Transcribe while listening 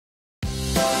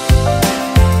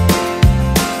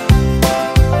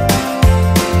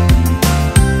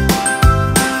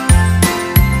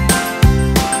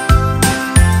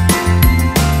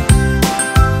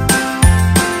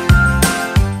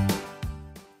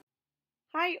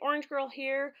Hi, Orange Gearle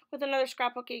here with another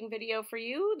scrapbooking video for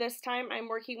you. This time I'm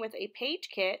working with a page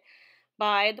kit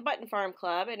by the Button Farm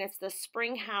Club, and it's the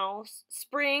Spring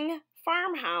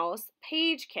Farmhouse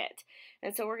page kit.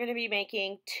 And so we're going to be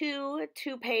making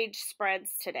two-page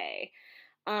spreads today.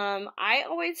 I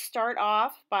always start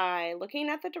off by looking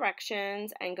at the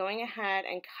directions and going ahead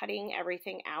and cutting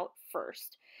everything out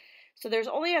first. So there's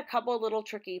only a couple little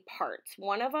tricky parts.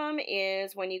 One of them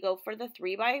is when you go for the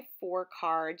 3x4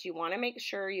 cards, you want to make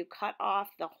sure you cut off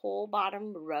the whole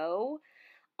bottom row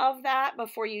of that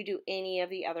before you do any of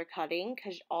the other cutting,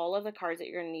 because all of the cards that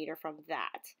you're going to need are from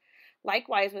that.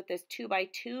 Likewise, with this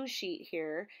 2x2 sheet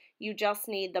here, you just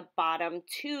need the bottom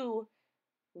two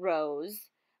rows.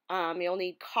 You'll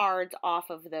need cards off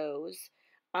of those.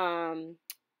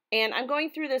 And I'm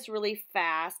going through this really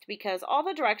fast because all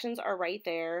the directions are right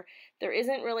there. There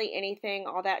isn't really anything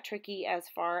all that tricky as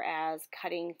far as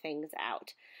cutting things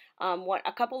out.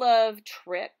 A couple of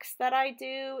tricks that I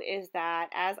do is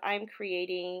that as I'm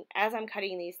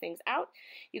cutting these things out,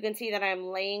 you can see that I'm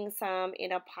laying some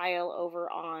in a pile over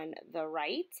on the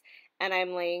right, and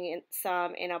I'm laying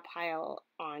some in a pile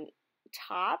on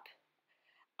top.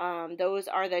 Those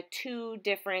are the two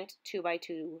different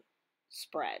 2x2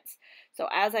 spreads. So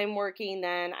as I'm working,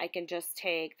 then I can just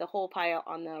take the whole pile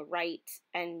on the right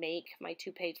and make my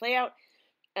two-page layout,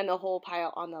 and the whole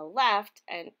pile on the left,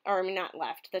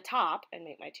 the top, and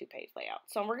make my two-page layout.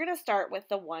 So we're going to start with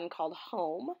the one called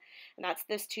Home, and that's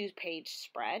this two-page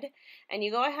spread. And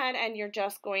you go ahead and you're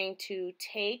just going to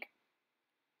take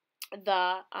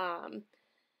the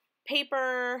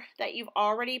paper that you've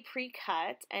already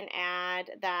pre-cut and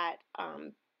add that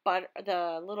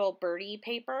the little birdie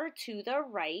paper to the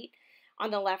right, on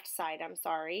the left side,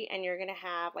 and you're going to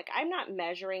have, like, I'm not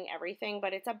measuring everything,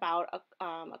 but it's about a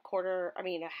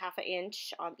half an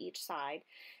inch on each side.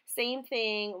 Same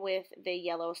thing with the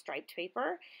yellow striped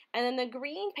paper, and then the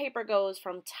green paper goes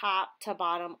from top to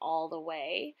bottom all the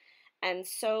way, and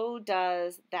so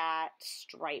does that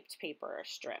striped paper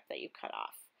strip that you cut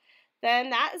off.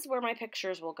 Then that is where my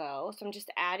pictures will go, so I'm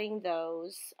just adding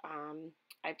those.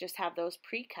 I just have those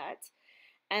pre-cut,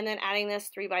 and then adding this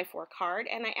 3x4 card,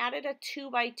 and I added a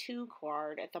 2x2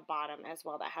 card at the bottom as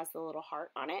well that has the little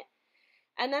heart on it.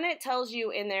 And then it tells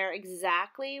you in there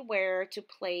exactly where to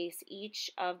place each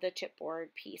of the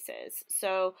chipboard pieces.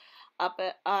 So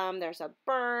there's a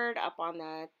bird up on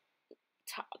the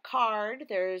card.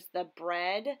 There's the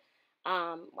bread,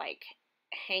 like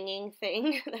hanging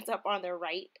thing that's up on the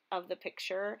right of the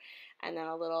picture, and then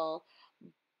a little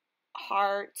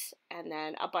heart, and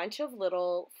then a bunch of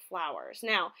little flowers.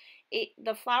 Now,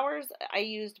 the flowers, I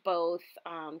used both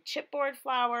chipboard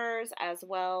flowers as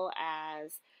well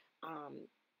as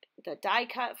the die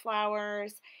cut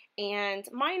flowers, and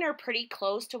mine are pretty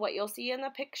close to what you'll see in the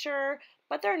picture,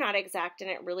 but they're not exact, and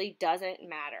it really doesn't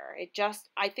matter.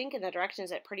 I think in the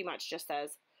directions it pretty much just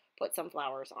says put some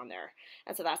flowers on there,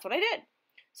 and so that's what I did.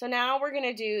 So now we're going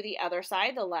to do the other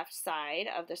side, the left side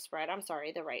of the spread,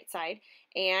 the right side,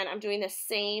 and I'm doing the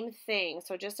same thing.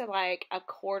 So just like a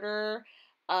quarter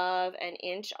of an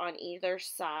inch on either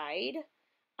side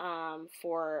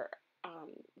for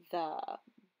the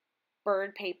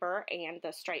bird paper and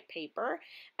the striped paper,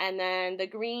 and then the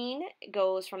green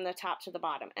goes from the top to the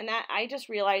bottom. And that I just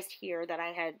realized here that I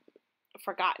had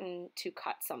forgotten to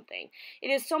cut something. It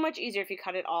is so much easier if you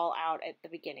cut it all out at the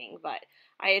beginning, but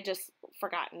I had just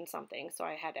forgotten something, so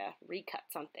I had to recut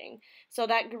something. So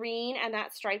that green and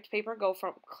that striped paper go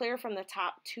clear from the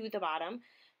top to the bottom.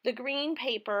 The green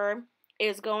paper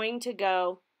is going to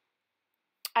go,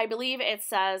 I believe it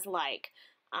says like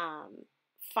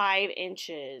 5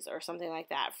 inches or something like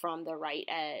that from the right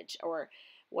edge, or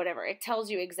whatever. It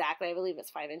tells you exactly, I believe it's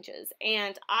 5 inches.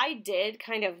 And I did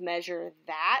kind of measure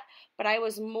that, but I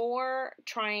was more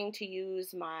trying to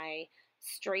use my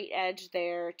straight edge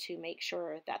there to make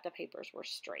sure that the papers were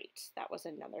straight. That was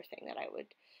another thing that I would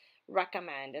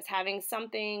recommend, is having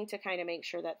something to kind of make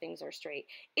sure that things are straight.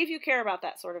 If you care about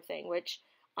that sort of thing, which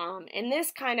in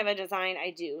this kind of a design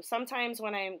I do. Sometimes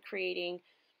when I'm creating,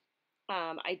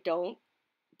 I don't,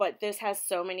 but this has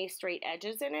so many straight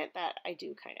edges in it that I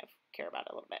do kind of care about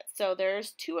it a little bit. So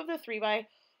there's 2 of the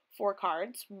 3x4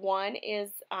 cards. One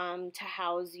is to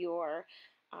house your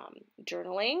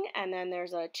journaling, and then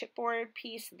there's a chipboard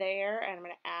piece there, and I'm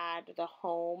going to add the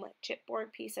home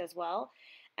chipboard piece as well.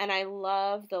 And I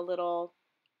love the little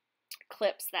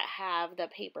clips that have the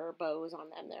paper bows on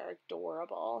them. They're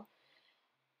adorable.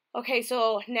 Okay,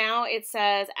 so now it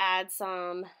says add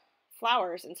some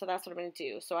flowers, and so that's what I'm going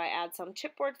to do. So I add some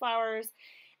chipboard flowers,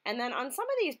 and then on some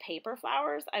of these paper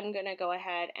flowers, I'm going to go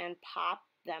ahead and pop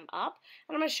them up.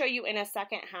 And I'm going to show you in a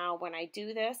second how when I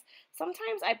do this,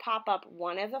 sometimes I pop up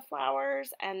one of the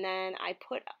flowers and then I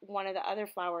put one of the other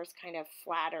flowers kind of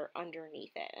flatter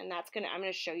underneath it. And I'm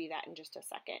going to show you that in just a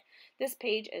second. This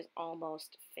page is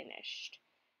almost finished.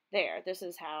 There, this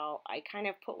is how I kind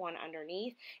of put one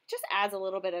underneath. It just adds a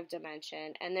little bit of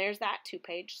dimension, and there's that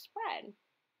 2-page spread.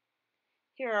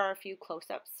 Here are a few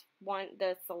close-ups. One,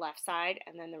 that's the left side,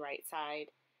 and then the right side,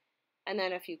 and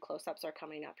then a few close-ups are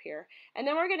coming up here. And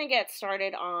then we're going to get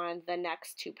started on the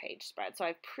next 2-page spread. So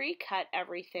I've pre-cut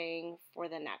everything for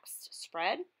the next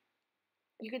spread.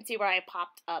 You can see where I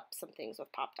popped up some things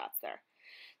with pop dots there.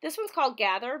 This one's called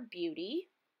Gather Beauty.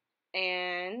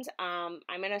 And I'm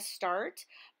going to start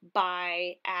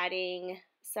by adding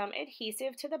some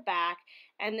adhesive to the back,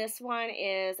 and this one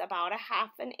is about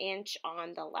 1/2 inch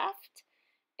on the left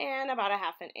and about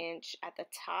 1/2 inch at the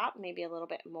top, maybe a little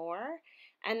bit more.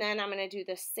 And then I'm going to do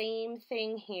the same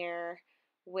thing here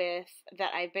with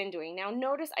that I've been doing. Now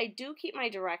notice I do keep my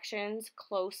directions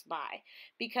close by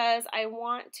because I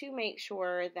want to make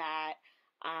sure that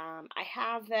I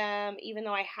have them, even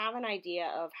though I have an idea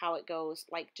of how it goes,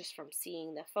 like just from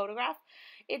seeing the photograph,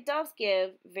 it does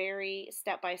give very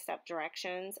step-by-step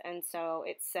directions. And so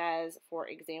it says, for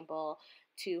example,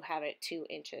 to have it 2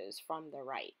 inches from the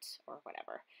right or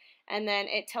whatever. And then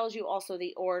it tells you also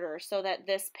the order so that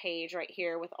this page right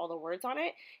here with all the words on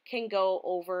it can go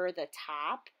over the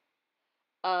top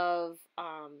of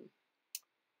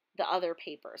the other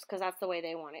papers because that's the way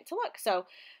they want it to look. So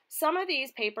some of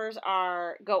these papers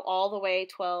go all the way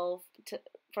 12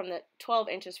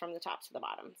 inches from the top to the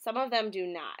bottom. Some of them do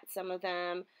not. Some of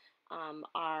them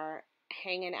are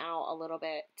hanging out a little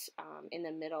bit in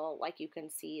the middle, like you can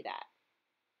see that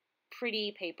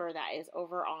pretty paper that is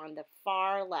over on the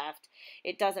far left.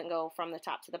 It doesn't go from the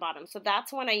top to the bottom. So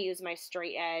that's when I use my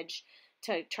straight edge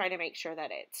to try to make sure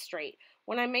that it's straight.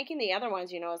 When I'm making the other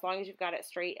ones, as long as you've got it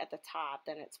straight at the top,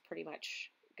 then it's pretty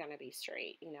much gonna be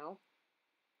straight,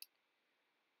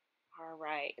 All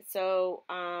right, so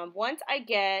once I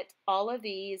get all of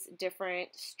these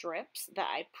different strips that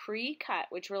I pre-cut,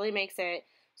 which really makes it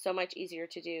so much easier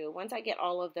to do, once I get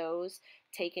all of those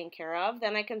taken care of,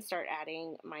 then I can start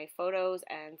adding my photos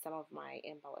and some of my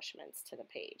embellishments to the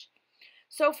page.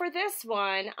 So for this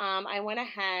one, I went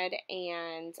ahead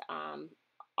and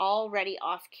already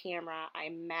off camera, I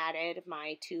matted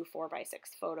my 2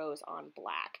 4x6 photos on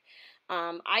black.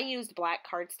 I used black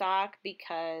cardstock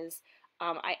because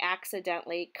I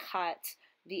accidentally cut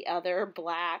the other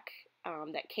black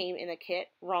that came in the kit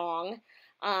wrong.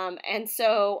 And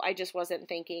so I just wasn't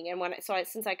thinking. And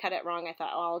since I cut it wrong, I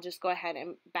thought, oh, I'll just go ahead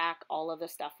and back all of the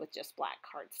stuff with just black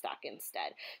cardstock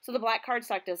instead. So the black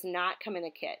cardstock does not come in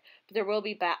the kit, but there will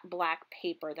be black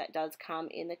paper that does come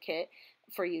in the kit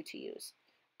for you to use.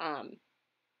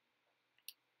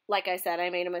 Like I said,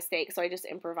 I made a mistake, so I just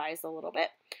improvised a little bit.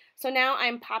 So now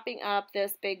I'm popping up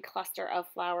this big cluster of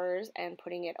flowers and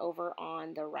putting it over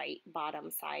on the right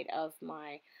bottom side of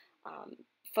my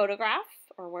photograph,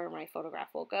 or where my photograph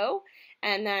will go.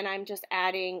 And then I'm just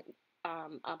adding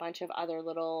a bunch of other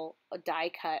little die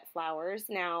cut flowers.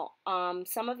 Now,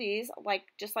 some of these,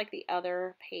 just like the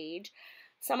other page,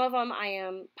 some of them I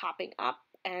am popping up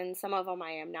and some of them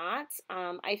I am not.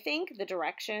 I think the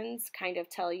directions kind of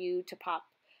tell you to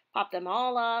pop them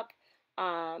all up,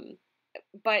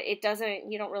 but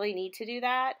you don't really need to do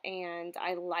that, and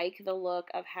I like the look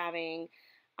of having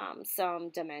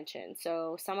some dimension.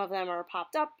 So some of them are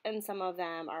popped up and some of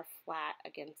them are flat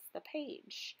against the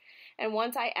page. And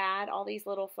once I add all these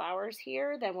little flowers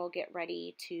here, then we'll get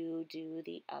ready to do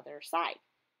the other side.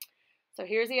 So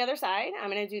here's the other side. I'm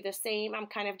going to do the same. I'm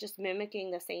kind of just mimicking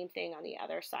the same thing on the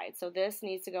other side. So this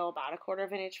needs to go about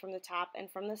 1/4 inch from the top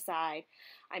and from the side.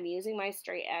 I'm using my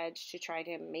straight edge to try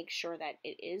to make sure that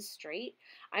it is straight.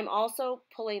 I'm also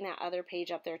pulling that other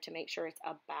page up there to make sure it's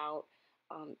about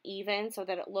even so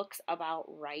that it looks about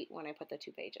right when I put the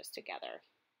 2 pages together.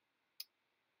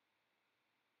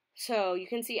 So you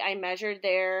can see I measured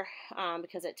there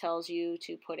because it tells you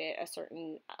to put it a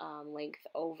certain length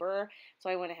over. So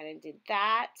I went ahead and did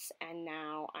that, and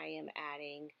now I am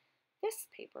adding this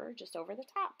paper just over the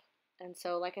top. And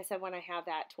so like I said, when I have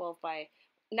that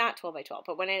not 12 by 12,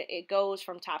 but when it goes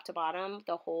from top to bottom,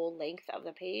 the whole length of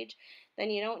the page, then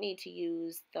you don't need to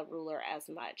use the ruler as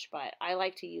much. But I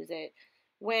like to use it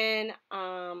when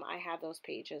I have those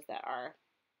pages that are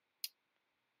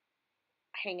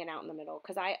hanging out in the middle,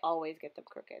 because I always get them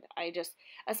crooked.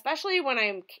 Especially when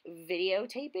I'm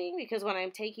videotaping, because when I'm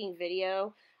taking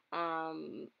video,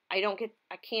 I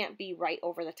can't be right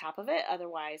over the top of it,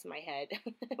 otherwise my head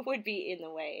would be in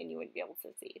the way and you wouldn't be able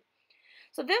to see.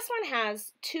 So this one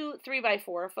has two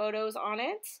 3x4 photos on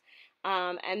it.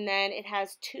 And then it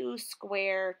has two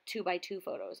square 2x2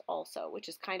 photos also, which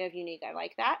is kind of unique. I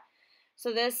like that.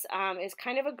 So this is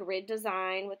kind of a grid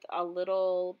design with a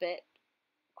little bit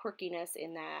quirkiness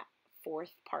in that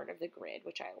fourth part of the grid,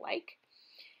 which I like.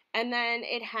 And then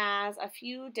it has a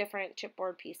few different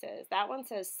chipboard pieces. That one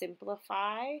says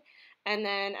simplify. And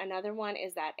then another one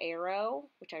is that arrow,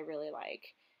 which I really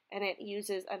like. And it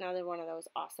uses another one of those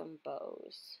awesome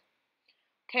bows.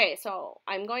 Okay, so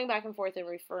I'm going back and forth and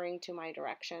referring to my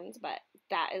directions, but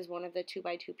that is one of the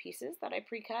 2x2 pieces that I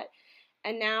pre-cut.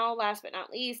 And now, last but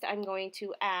not least, I'm going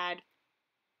to add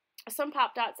some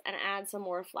pop dots and add some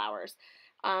more flowers.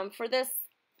 For this,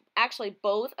 actually,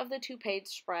 both of the 2-page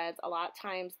spreads, a lot of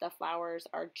times the flowers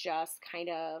are just kind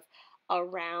of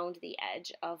around the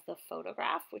edge of the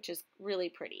photograph, which is really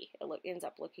pretty. It ends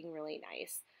up looking really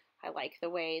nice. I like the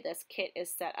way this kit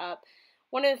is set up.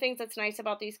 One of the things that's nice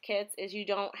about these kits is you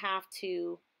don't have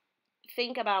to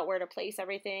think about where to place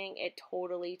everything. It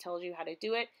totally tells you how to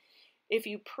do it. If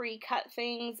you pre-cut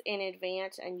things in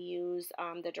advance and use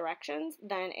the directions,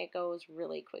 then it goes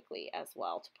really quickly as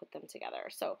well to put them together.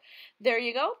 So there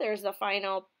you go. There's the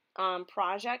final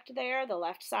project there, the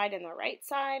left side and the right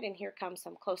side, and here comes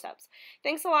some close-ups.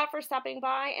 Thanks a lot for stopping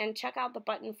by, and check out the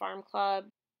Button Farm Club.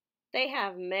 They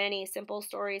have many Simple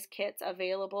Stories kits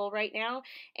available right now,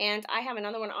 and I have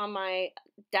another one on my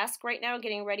desk right now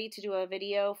getting ready to do a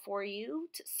video for you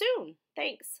soon.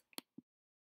 Thanks.